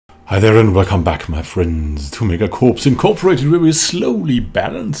Hi there and welcome back, my friends, to MEGACORPSE Incorporated, where we're slowly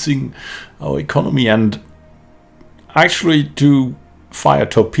balancing our economy and actually to fire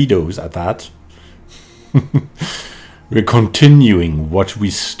torpedoes at that. We're continuing what we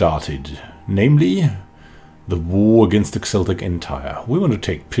started, namely the war against the Celtic Empire. We want to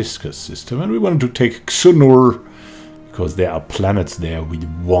take Pisca's system and we want to take Xunor, because there are planets there we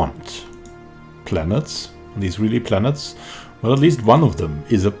want. Planets? Are these really planets? Well, at least one of them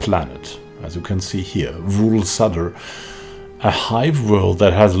is a planet, as you can see here, Vul-Sadr, a hive world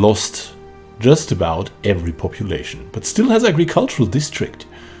that has lost just about every population, but still has agricultural district.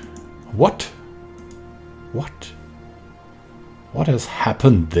 What? What? What has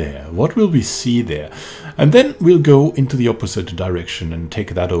happened there? What will we see there? And then we'll go into the opposite direction and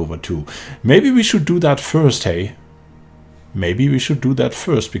take that over too. Maybe we should do that first, hey? Maybe we should do that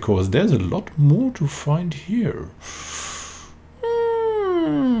first, because there's a lot more to find here.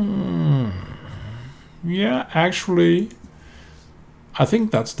 Yeah, actually, I think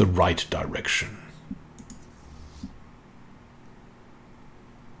that's the right direction.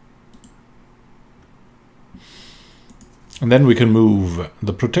 And then we can move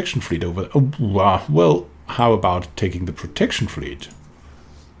the protection fleet over. Oh, well, how about taking the protection fleet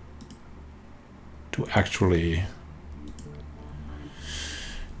to actually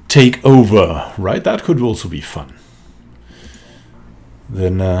take over, right? That could also be fun.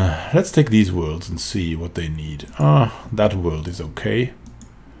 Then let's take these worlds and see what they need. That world is okay.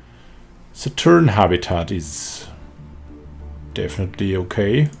 Saturn habitat is definitely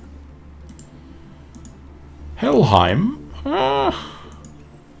okay. Helheim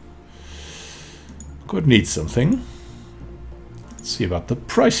could need something. Let's see about the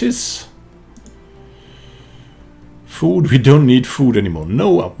prices. Food, we don't need food anymore.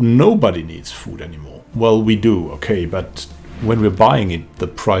 No, nobody needs food anymore. Well, we do, okay, but when we're buying it, the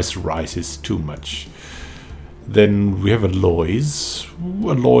price rises too much. Then we have alloys.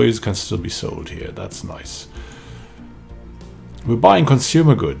 Alloys can still be sold here. That's nice. We're buying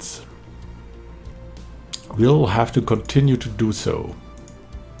consumer goods. We'll have to continue to do so.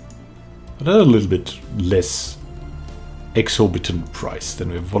 But at a little bit less exorbitant price. Then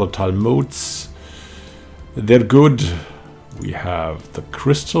we have volatile modes. They're good. We have the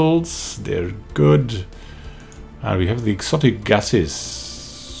crystals. They're good. And we have the exotic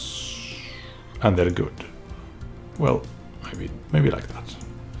gases, and they're good. Well, maybe like that.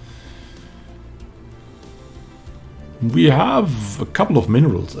 We have a couple of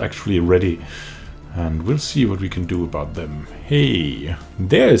minerals actually ready, and we'll see what we can do about them. Hey,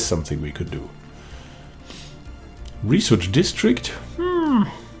 there is something we could do. Research district?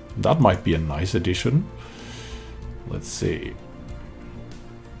 That might be a nice addition. Let's see.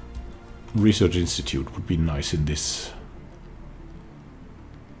 Research Institute would be nice in this.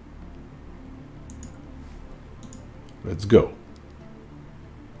 Let's go.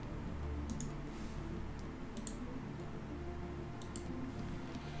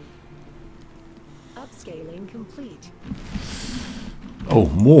 Upscaling complete. Oh,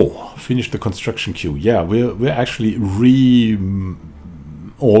 more. Finish the construction queue. Yeah, we're actually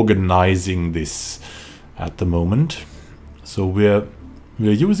reorganizing this at the moment. So we're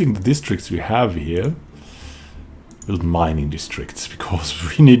using the districts we have here, build mining districts,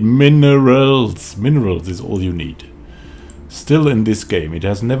 because we need minerals. Minerals is all you need. Still in this game, it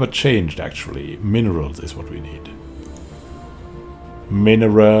has never changed actually. Minerals is what we need.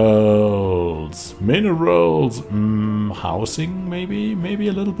 Minerals. Minerals. Housing, maybe? Maybe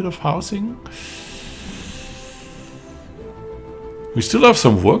a little bit of housing. We still have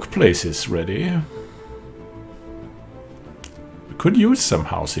some workplaces ready. Could use some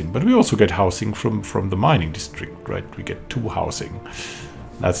housing, but we also get housing from the mining district, right? We get 2 housing.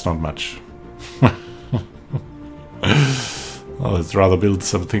 That's not much. Well, let's rather build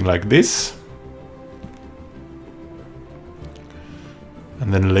something like this.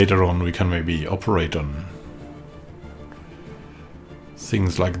 And then later on we can maybe operate on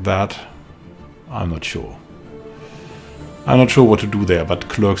things like that. I'm not sure. I'm not sure what to do there, but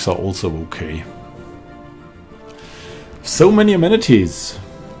clerks are also okay. So many amenities.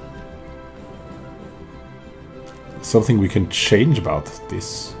 Something we can change about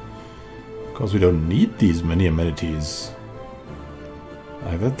this, because we don't need these many amenities.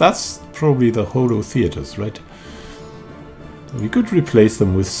 That's probably the Holo theaters, right? We could replace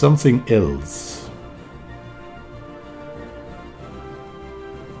them with something else.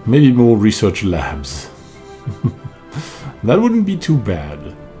 Maybe more research labs. That wouldn't be too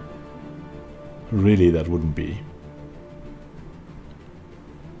bad. Really, that wouldn't be.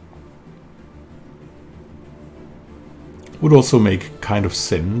 Would also make kind of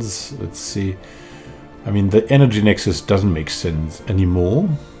sense. Let's see. I mean, the energy nexus doesn't make sense anymore.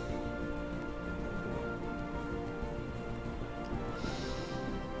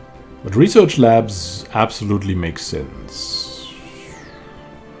 But research labs absolutely make sense.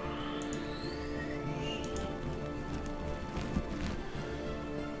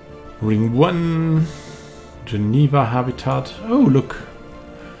 Ring 1, Geneva habitat. Oh, look.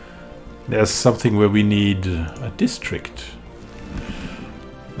 There's something where we need a district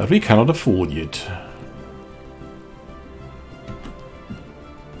that we cannot afford yet.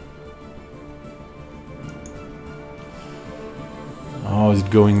 How is it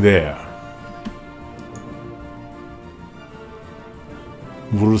going there?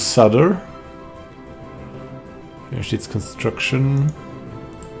 Wursadder. Finished its construction.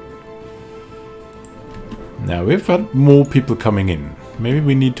 Now we've had more people coming in. Maybe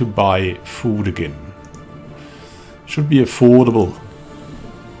we need to buy food again. Should be affordable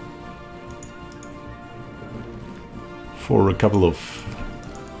for a couple of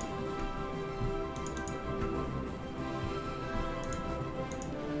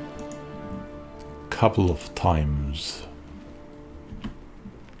times.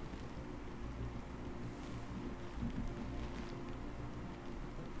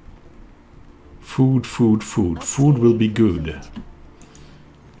 Food, food, food. Food will be good.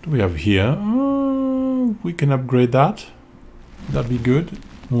 What do we have here? We can upgrade that. That'd be good.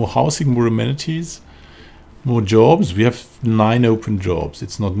 More housing, more amenities, more jobs. We have 9 open jobs.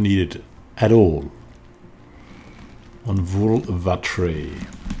 It's not needed at all. On Vulvatre.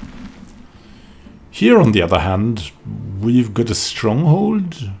 Here, on the other hand, we've got a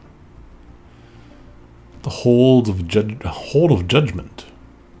stronghold. The Hall of Judgment.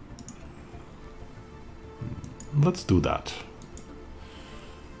 Let's do that.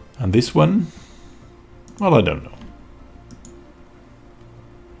 And this one? Well, I don't know.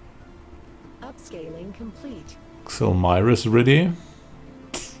 Upscaling complete. Xelmira's ready.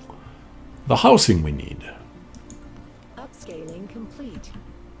 The housing we need. Upscaling complete.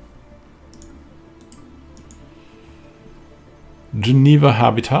 Geneva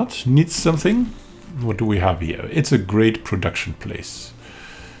habitat needs something. What do we have here? It's a great production place.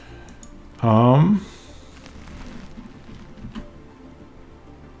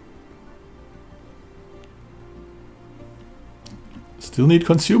 Still need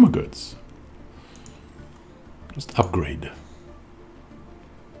consumer goods. Just upgrade.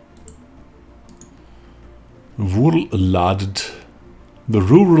 Wurladet. The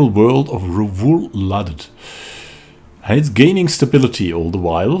rural world of Wurladet. And it's gaining stability all the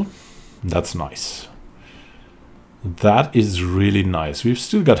while. That's nice. That is really nice. We've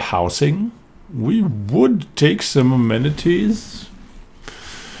still got housing. We would take some amenities.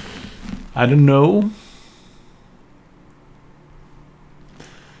 I don't know.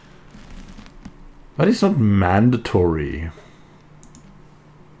 But it's not mandatory.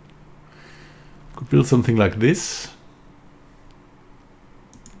 Could build something like this.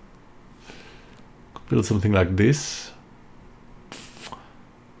 Could build something like this.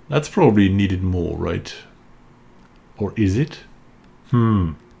 That's probably needed more, right? Or is it?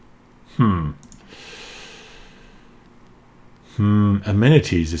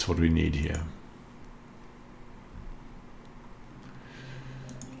 Amenities is what we need here.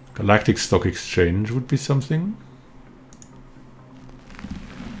 Galactic Stock Exchange would be something.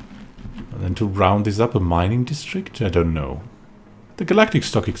 And then to round this up, a mining district? I don't know. The Galactic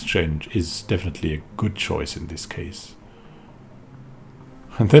Stock Exchange is definitely a good choice in this case.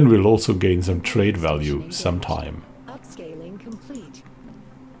 And then we'll also gain some trade value sometime. Upscaling complete.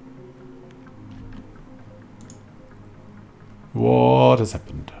 What has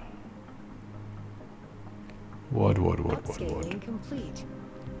happened? What? Upscaling complete.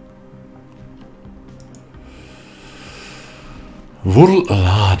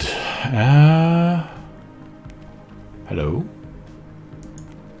 Wurlad. Hello?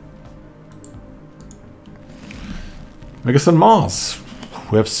 Megasun Mars.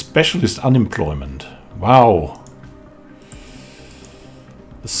 We have specialist unemployment. Wow.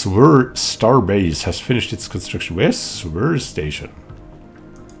 The Swir Starbase has finished its construction. Where's Swir Station?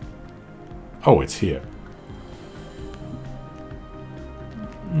 Oh, it's here.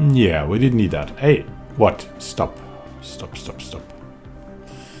 Yeah, we didn't need that. Hey, what? Stop. Stop.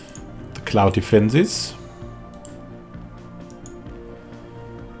 The cloud defenses.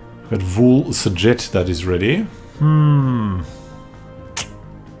 Got Vulvatre that is ready.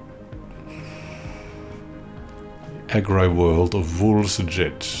 Agri world of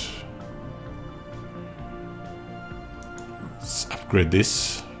Vulvatre. Let's upgrade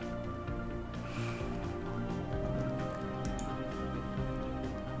this.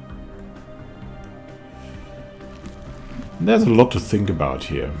 There's a lot to think about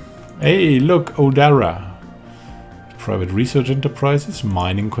here. Hey, look, Odara. Private research enterprises,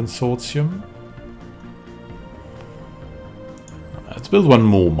 mining consortium. Let's build one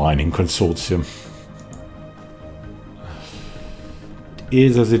more mining consortium. It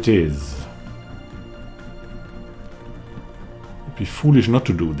is as it is. It'd be foolish not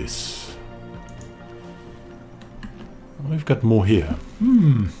to do this. We've got more here.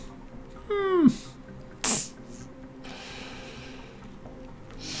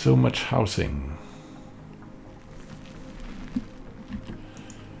 So much housing.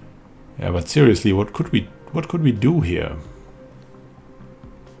 Yeah, but seriously, what could we do here?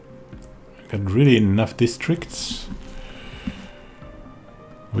 Got really enough districts.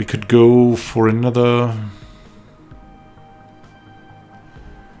 We could go for another.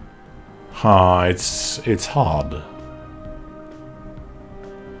 It's hard.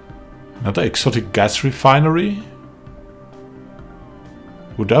 Another exotic gas refinery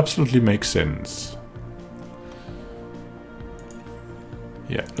would absolutely make sense.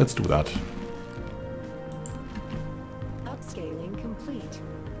 Yeah, let's do that. Upscaling complete.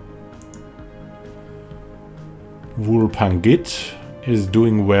 Wulpangit is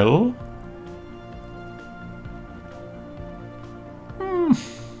doing well.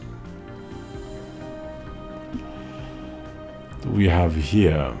 Do we have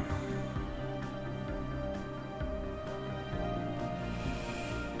here?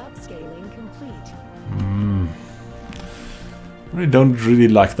 I don't really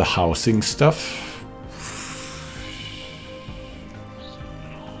like the housing stuff.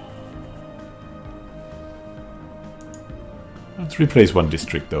 Let's replace one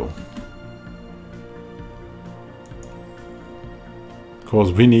district though.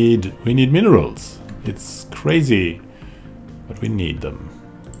 Because we need minerals. It's crazy, but we need them.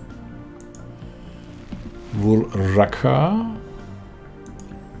 Wulraka.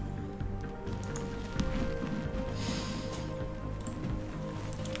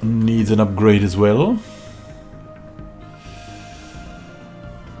 Needs an upgrade as well.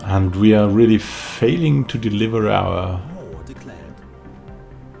 And we are really failing to deliver our...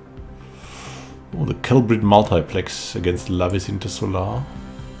 Oh, the Kelbrid multiplex against Lavis Intersolar.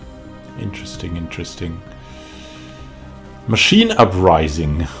 Interesting, interesting. Machine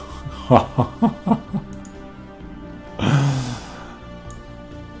uprising.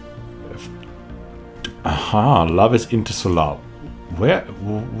 Aha, Lavis Intersolar.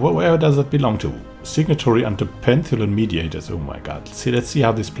 Where does that belong to? Signatory under Penthiolon mediators. Oh my god. Let's see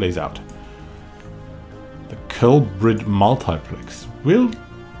how this plays out. The Kelbrid multiplex will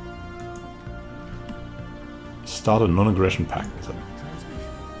start a non-aggression pact.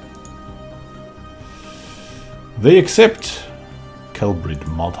 They accept Kelbrid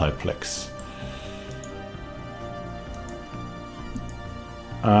multiplex.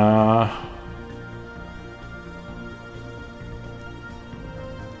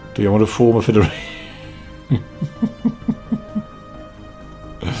 Do you want to form a federation?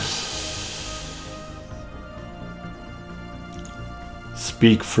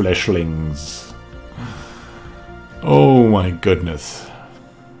 Speak, fleshlings. Oh my goodness.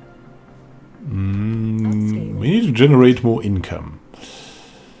 We need to generate more income.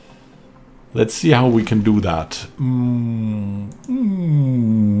 Let's see how we can do that.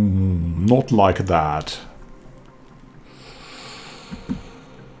 Not like that.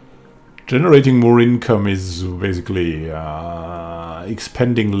 Generating more income is basically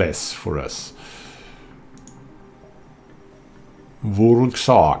expending less for us.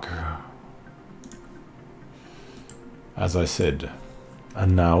 Vorksag. As I said.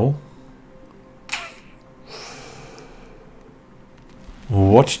 And now?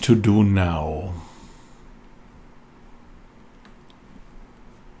 What to do now?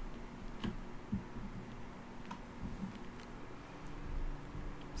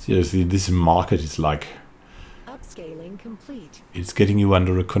 Seriously, this market is like... Upscaling complete. It's getting you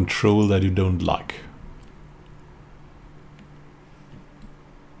under a control that you don't like.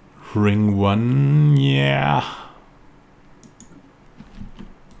 Ring 1, yeah.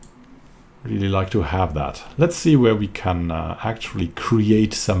 Really like to have that. Let's see where we can actually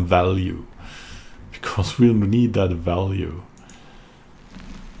create some value. Because we'll need that value.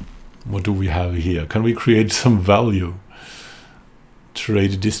 What do we have here? Can we create some value?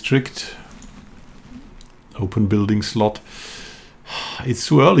 Trade district. Open building slot. It's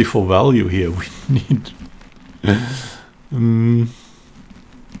too early for value here. We need...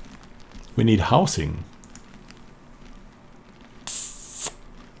 we need housing.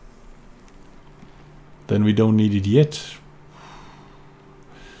 Then we don't need it yet.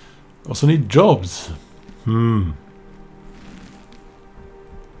 Also need jobs.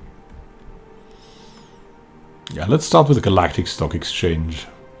 Yeah, let's start with the Galactic Stock Exchange.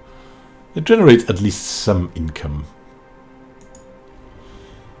 It generates at least some income.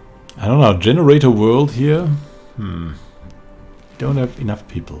 I don't know, generate a world here? Don't have enough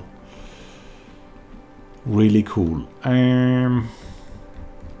people. Really cool.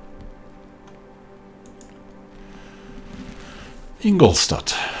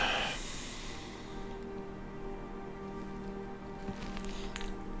 Ingolstadt.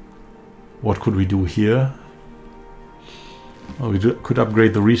 What could we do here? Oh, we could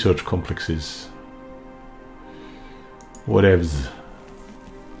upgrade the research complexes. Whatevs.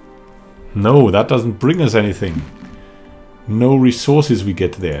 No, that doesn't bring us anything. No resources we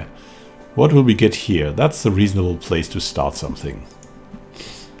get there. What will we get here? That's a reasonable place to start something.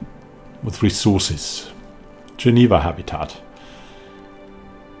 With resources. Geneva habitat.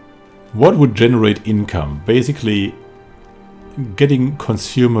 What would generate income? Basically, getting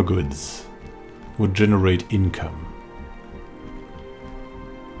consumer goods would generate income.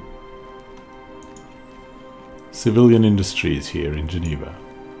 Civilian industries here in Geneva.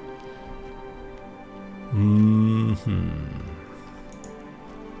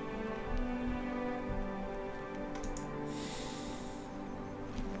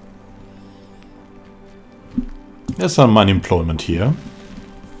 There's some unemployment here.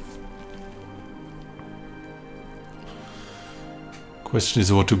 Question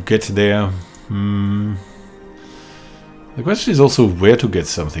is what to get there. The question is also where to get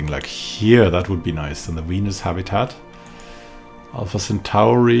something like here. That would be nice. And the Venus habitat. Alpha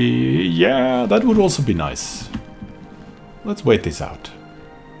Centauri. Yeah, that would also be nice. Let's wait this out.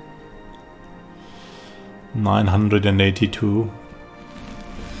 982.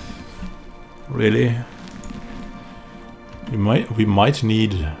 Really? We might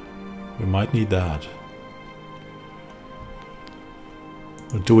need that.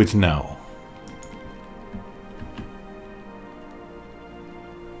 We'll do it now.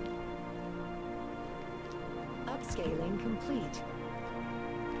 Upscaling complete.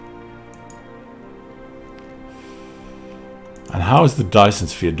 And how is the Dyson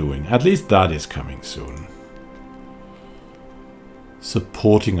Sphere doing? At least that is coming soon.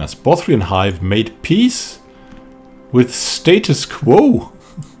 Supporting us. Bothrian Hive made peace with status quo.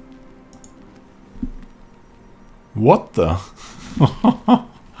 What the?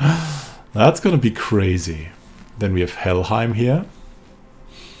 That's gonna be crazy. Then we have Helheim here.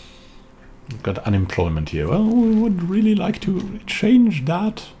 We've got unemployment here. Well, we would really like to change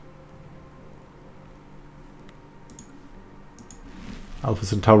that. Alpha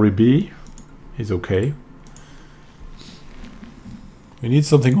Centauri B is okay. We need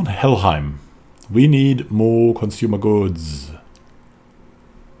something on Helheim. We need more consumer goods.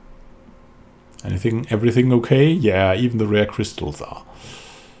 Everything okay? Yeah, even the rare crystals are.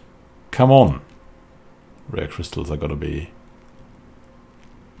 Come on. Rare crystals are gonna be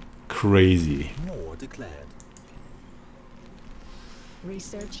crazy. War declared.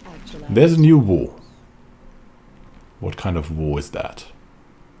 Research actualized. There's a new war. What kind of war is that?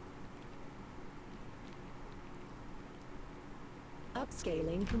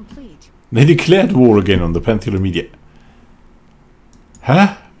 Upscaling complete. They declared war again on the Pentheula Media.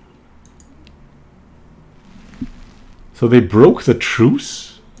 Huh? So they broke the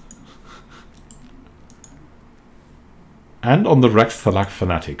truce? And on the Rex Thalak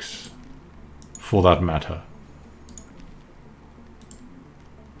fanatics. For that matter.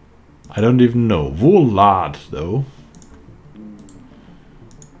 I don't even know. War lad, though.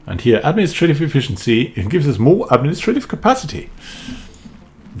 And here, administrative efficiency. It gives us more administrative capacity.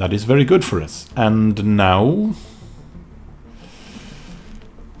 That is very good for us. And now...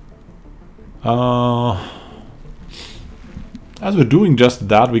 as we're doing just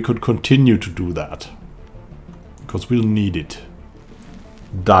that, we could continue to do that. Because we'll need it.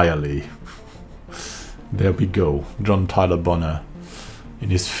 Direly. There we go. John Tyler Bonner.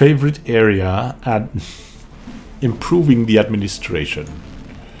 In his favorite area at improving the administration.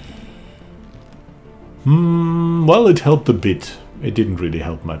 Well, it helped a bit. It didn't really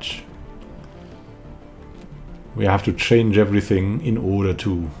help much. We have to change everything in order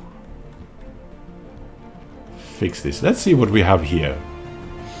to fix this. Let's see what we have here.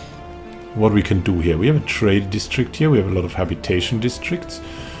 What we can do here. We have a trade district here. We have a lot of habitation districts.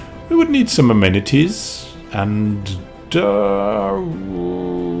 We would need some amenities. And there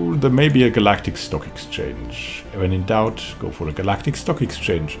may be a galactic stock exchange. When in doubt, go for a galactic stock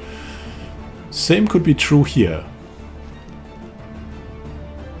exchange. Same could be true here.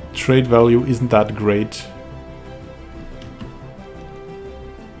 Trade value isn't that great.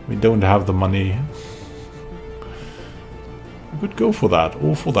 We don't have the money. We could go for that,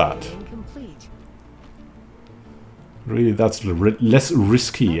 or for that. Really, that's less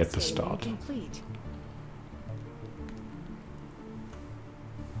risky at the start. Complete.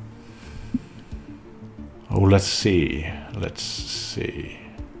 Oh, let's see. Let's see.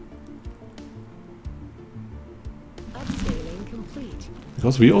 Upscaling complete.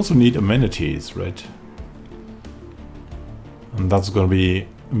 Because we also need amenities, right? And that's gonna be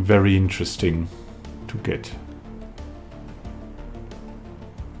very interesting to get.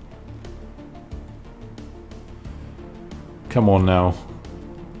 Come on now.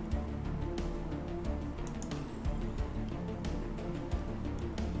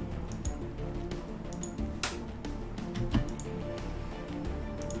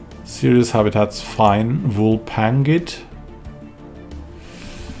 Serious habitats fine. Wool pangit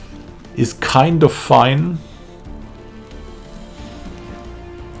is kind of fine.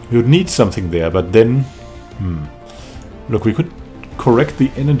 We would need something there, but then look, we could correct the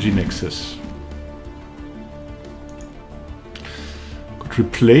energy nexus. Could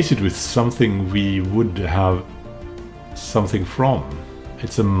replace it with something we would have something from.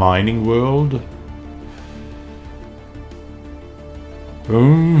 It's a mining world.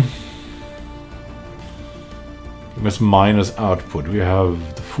 We must miners output. We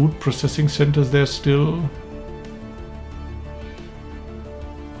have the food processing centers there still.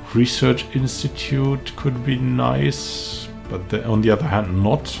 Research institute could be nice, but on the other hand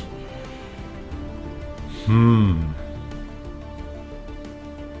not.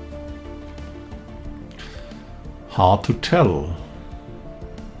 Hard to tell.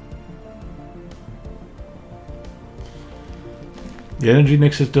 The energy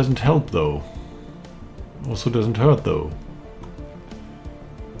nexus doesn't help though. Also doesn't hurt though.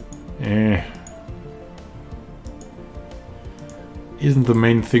 Isn't the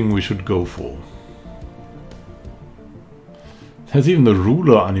main thing we should go for. There's even the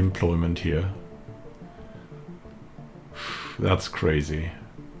ruler unemployment here. That's crazy.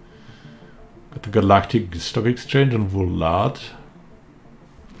 Got the Galactic Stock Exchange on Volad.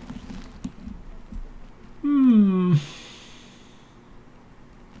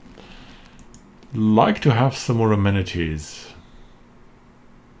 Like to have some more amenities.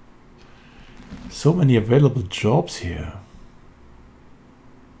 So many available jobs here.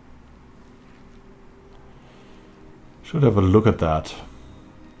 Should have a look at that.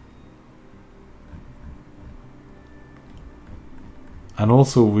 And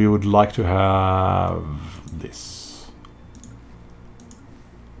also we would like to have this.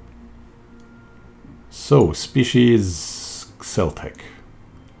 So, species Celtic.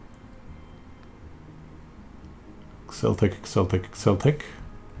 Celtic.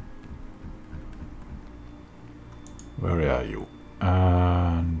 Where are you?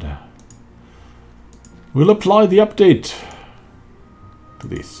 And we'll apply the update to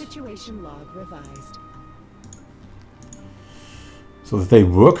this. Situation log revised. So that they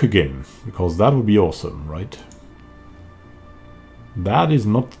work again, because that would be awesome, right? That is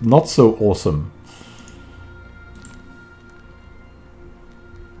not so awesome.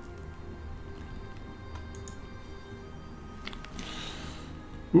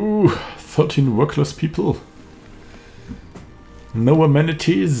 Ooh, 13 workless people. No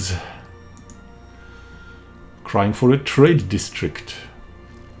amenities. Crying for a trade district.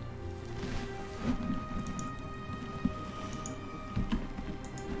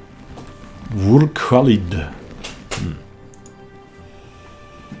 Wurkhalid.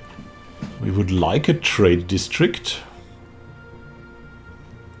 We would like a trade district.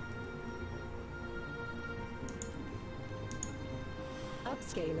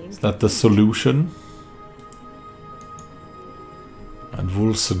 Is that the solution? And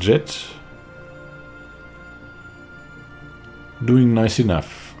Wulsajet. Doing nice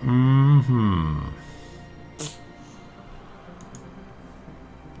enough.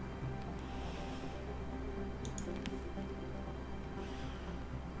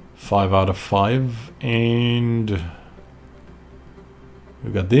 5 out of 5, and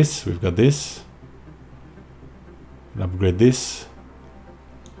we've got this, We'll upgrade this.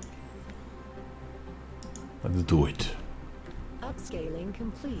 Let's do it. Upscaling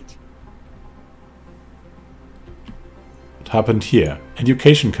complete. What happened here?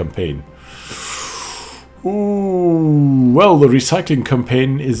 Education campaign. Ooh, well, the recycling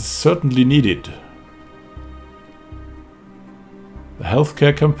campaign is certainly needed. The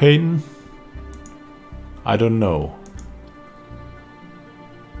healthcare campaign? I don't know.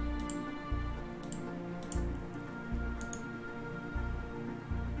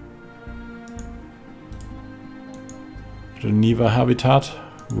 Geneva habitat?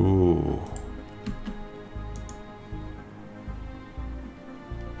 Ooh.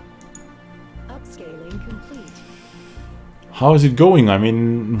 Upscaling complete. How is it going? I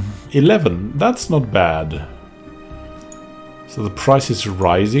mean, 11. That's not bad. So the price is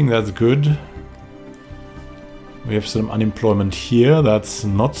rising. That's good. We have some unemployment here. That's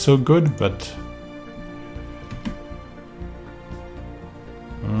not so good, but...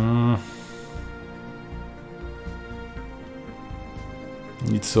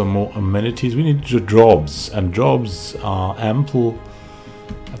 need some more amenities. We need jobs. And jobs are ample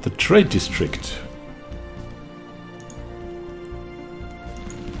at the trade district.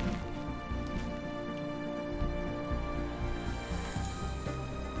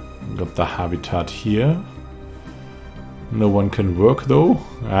 Got the habitat here. No one can work though.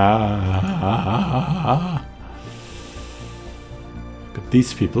 Got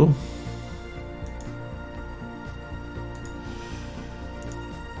these people.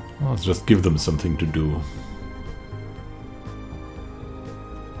 Let's just give them something to do.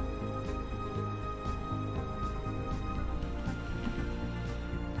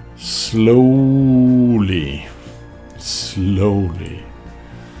 Slowly. Slowly.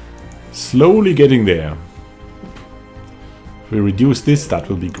 Slowly getting there. If we reduce this, that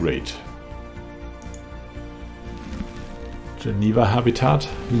will be great. Geneva habitat.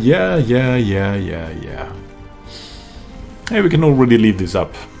 Yeah. Hey, we can already leave this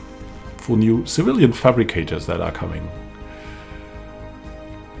up for new civilian fabricators that are coming.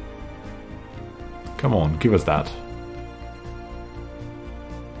 Come on, give us that.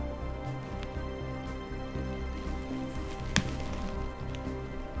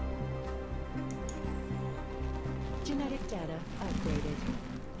 Genetic data upgraded.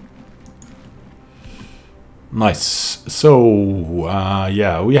 Nice. So,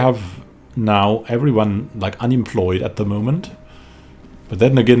 yeah, we have now everyone like unemployed at the moment. But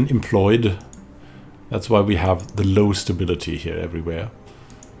then again, employed. That's why we have the low stability here everywhere.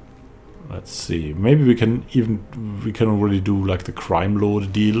 Let's see. Maybe we can already do like the crime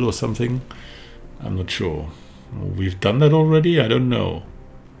lord deal or something. I'm not sure. We've done that already? I don't know.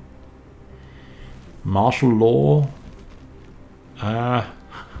 Martial law.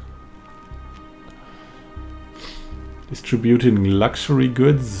 Distributing luxury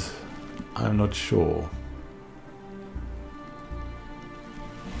goods. I'm not sure.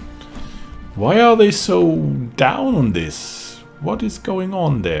 Why are they so down on this? What is going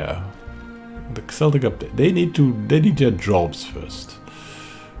on there? The Celtic update. They need their jobs first.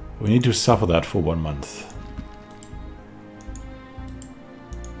 We need to suffer that for 1 month.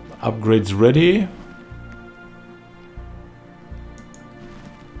 Upgrades ready.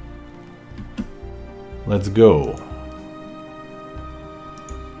 Let's go.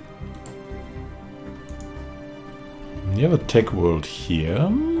 You have a tech world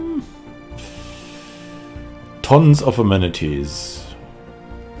here. Tons of amenities.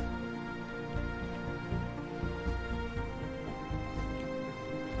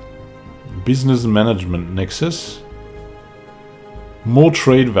 Business management nexus. More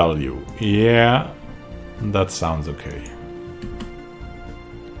trade value. Yeah, that sounds okay.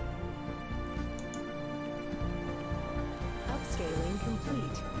 Upscaling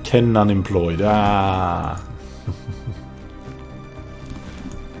complete. 10 unemployed.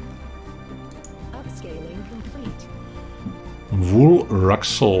 Upscaling complete. Wool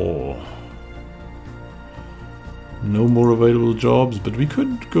Ruxel. No more available jobs, but we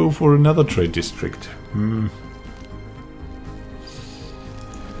could go for another trade district. And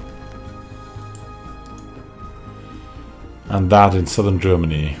that in southern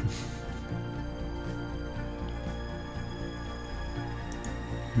Germany.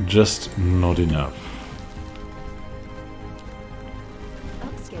 Just not enough.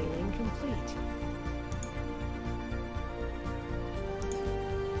 Upscaling complete.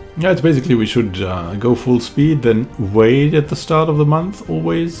 Yeah, it's basically we should go full speed, then wait at the start of the month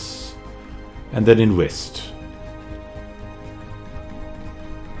always, and then invest.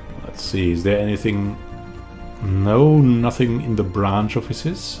 Let's see, is there anything? No, nothing in the branch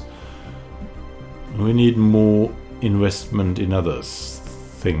offices. We need more investment in others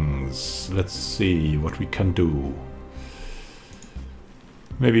things. Let's see what we can do.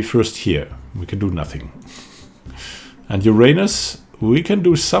 Maybe first here. We can do nothing. And Uranus, we can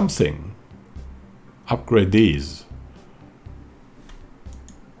do something. Upgrade these.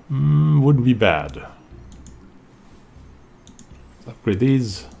 Wouldn't be bad. Upgrade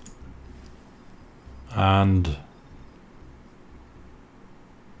these. And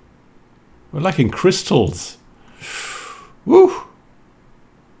we're lacking crystals. Woo!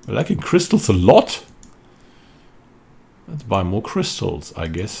 We're lacking crystals a lot. Let's buy more crystals, I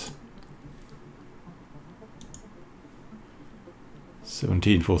guess.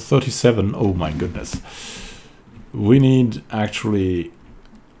 17 for 37. Oh my goodness. We need actually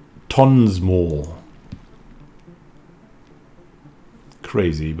tons more.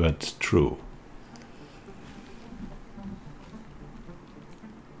 Crazy, but true.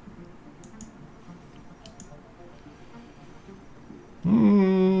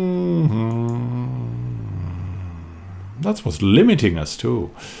 That's what's limiting us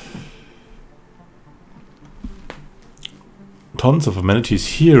too. Tons of amenities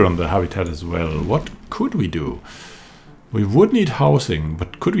here on the habitat as well. What could we do? We would need housing,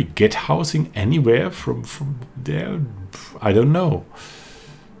 but could we get housing anywhere from there? I don't know.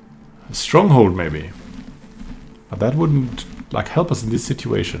 A stronghold maybe. But that wouldn't like help us in this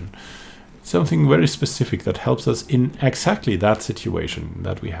situation. Something very specific that helps us in exactly that situation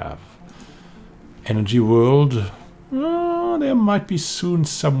that we have. Energy world. There might be soon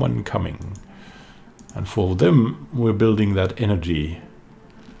someone coming. And for them, we're building that energy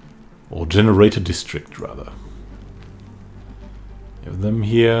or generator district rather. Have them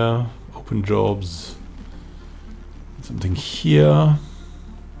here, open jobs, something here.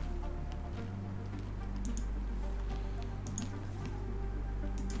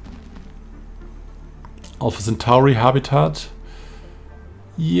 Alpha Centauri habitat.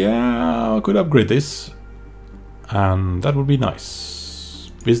 Yeah, I could upgrade this. And that would be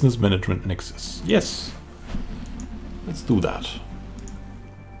nice. Business management nexus. Yes. Let's do that.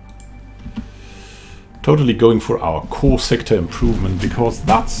 Totally going for our core sector improvement because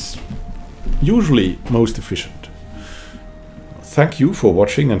that's usually most efficient. Thank you for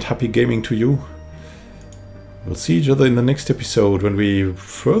watching and happy gaming to you. We'll see each other in the next episode when we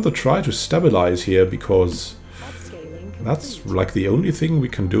further try to stabilize here because that's like the only thing we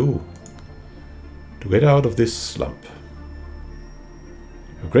can do to get out of this slump.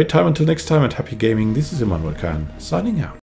 Have a great time until next time and happy gaming. This is Immanuel signing out.